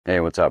Hey,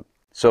 what's up?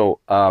 So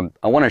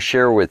I want to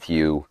share with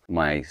you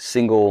my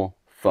single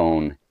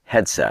phone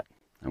headset.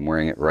 I'm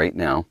wearing it right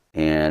now,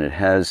 and it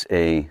has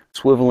a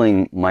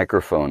swiveling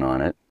microphone on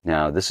it.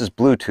 Now, this is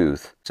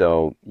Bluetooth,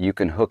 so you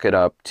can hook it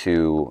up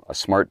to a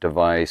smart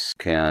device,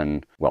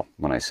 well,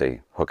 when I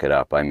say hook it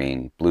up, I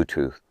mean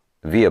Bluetooth.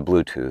 Via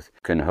Bluetooth,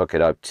 you can hook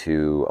it up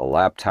to a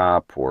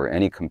laptop or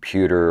any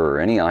computer or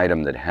any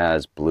item that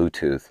has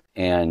Bluetooth,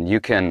 and you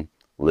can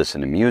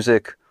listen to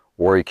music,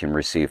 or you can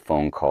receive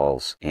phone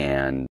calls,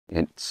 and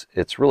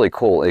it's really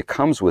cool. It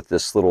comes with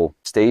this little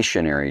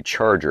stationary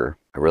charger.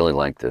 I really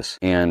like this.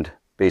 And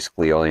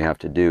basically all you have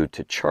to do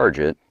to charge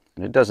it,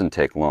 and it doesn't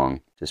take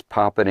long, just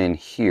pop it in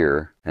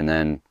here, and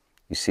then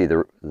you see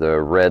the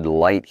red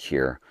light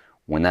here.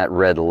 When that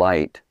red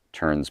light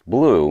turns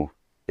blue,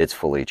 it's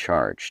fully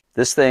charged.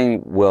 This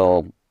thing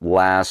will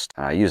last,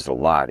 I use it a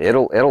lot,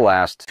 it'll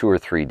last 2 or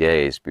 3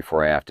 days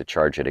before I have to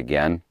charge it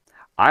again.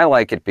 I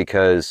like it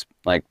because,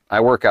 like, I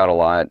work out a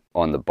lot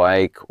on the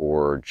bike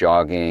or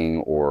jogging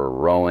or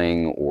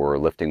rowing or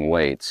lifting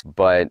weights,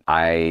 but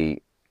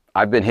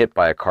I've been hit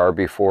by a car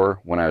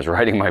before when I was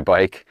riding my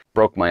bike,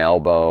 broke my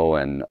elbow,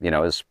 and it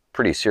was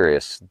pretty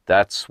serious.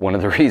 That's one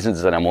of the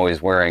reasons that I'm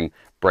always wearing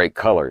bright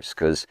colors,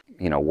 because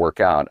work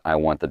out, I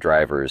want the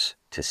drivers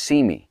to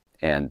see me,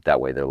 and that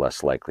way they're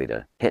less likely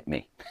to hit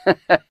me.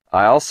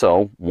 I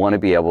also want to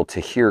be able to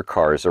hear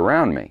cars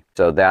around me.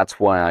 So that's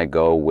why I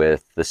go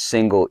with the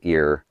single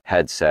ear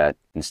headset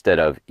instead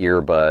of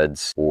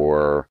earbuds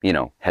or,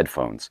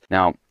 headphones.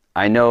 Now,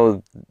 I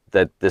know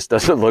that this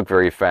doesn't look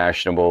very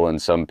fashionable,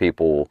 and some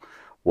people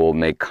will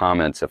make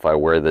comments if I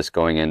wear this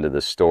going into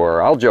the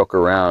store. I'll joke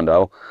around.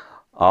 I'll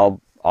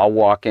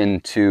walk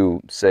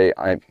into, say,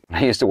 I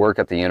used to work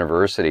at the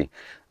university.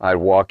 I'd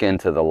walk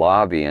into the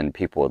lobby and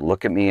people would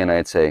look at me and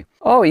I'd say,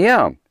 "Oh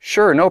yeah,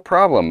 sure, no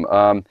problem.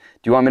 Do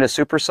you want me to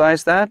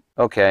supersize that?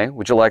 Okay,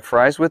 would you like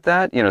fries with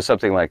that?"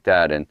 Something like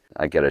that. And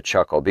I get a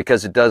chuckle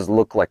because it does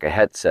look like a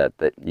headset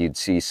that you'd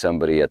see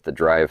somebody at the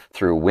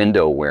drive-through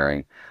window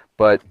wearing.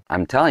 But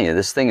I'm telling you,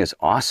 this thing is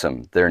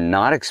awesome. They're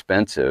not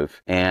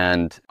expensive,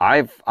 and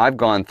I've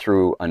gone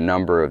through a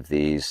number of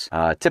these.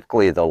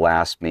 Typically, they'll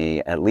last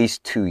me at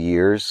least 2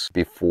 years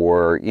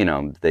before,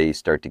 they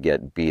start to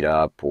get beat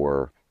up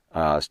or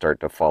start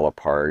to fall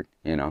apart,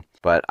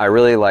 But I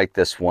really like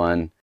this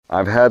one.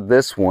 I've had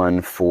this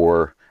one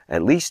for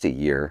at least a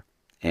year,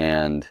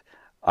 and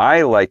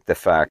I like the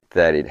fact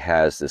that it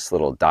has this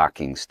little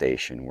docking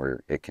station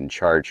where it can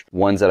charge.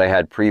 Ones that I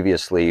had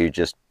previously, you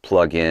just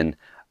plug in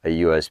a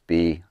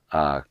USB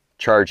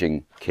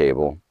charging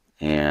cable,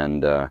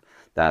 and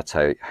that's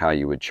how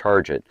you would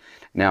charge it.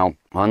 Now,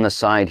 on the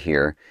side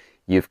here,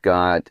 you've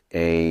got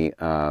a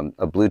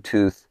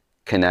Bluetooth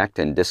connect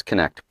and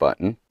disconnect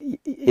button.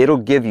 It'll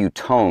give you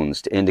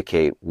tones to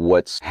indicate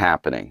what's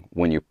happening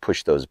when you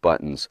push those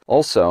buttons.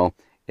 Also,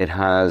 it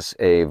has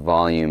a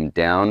volume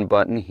down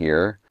button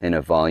here and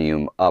a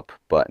volume up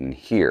button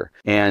here.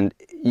 And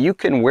you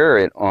can wear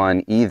it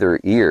on either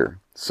ear.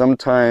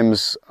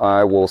 Sometimes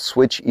I will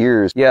switch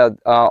ears. Yeah,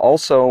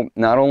 also,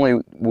 not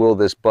only will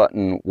this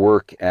button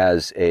work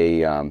as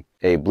a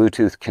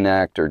Bluetooth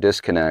connect or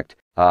disconnect,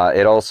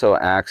 it also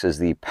acts as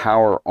the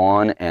power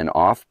on and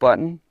off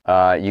button.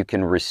 You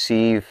can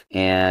receive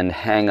and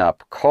hang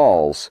up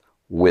calls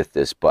with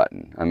this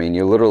button. I mean,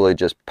 you literally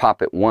just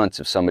pop it once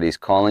if somebody's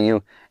calling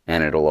you,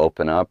 and it'll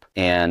open up,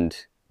 and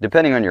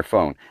depending on your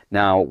phone.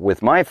 Now,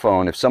 with my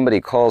phone, if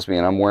somebody calls me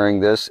and I'm wearing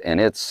this and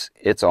it's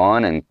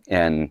on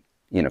and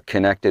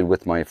connected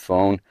with my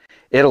phone,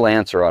 it'll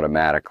answer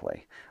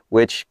automatically,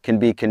 which can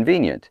be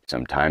convenient.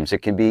 Sometimes it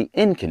can be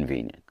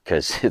inconvenient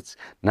because it's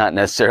not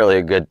necessarily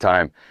a good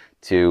time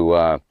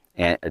to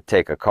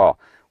take a call,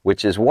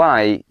 which is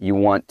why you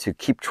want to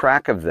keep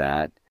track of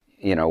that.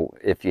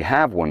 If you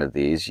have one of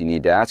these, you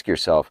need to ask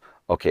yourself,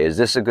 okay, is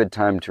this a good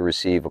time to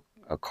receive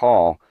a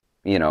call,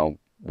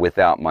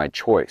 without my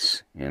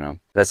choice?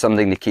 That's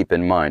something to keep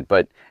in mind.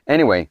 But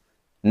anyway,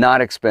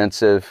 not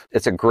expensive.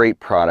 It's a great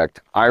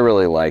product. I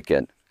really like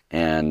it.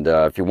 And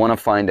if you want to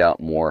find out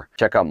more,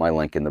 check out my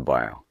link in the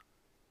bio.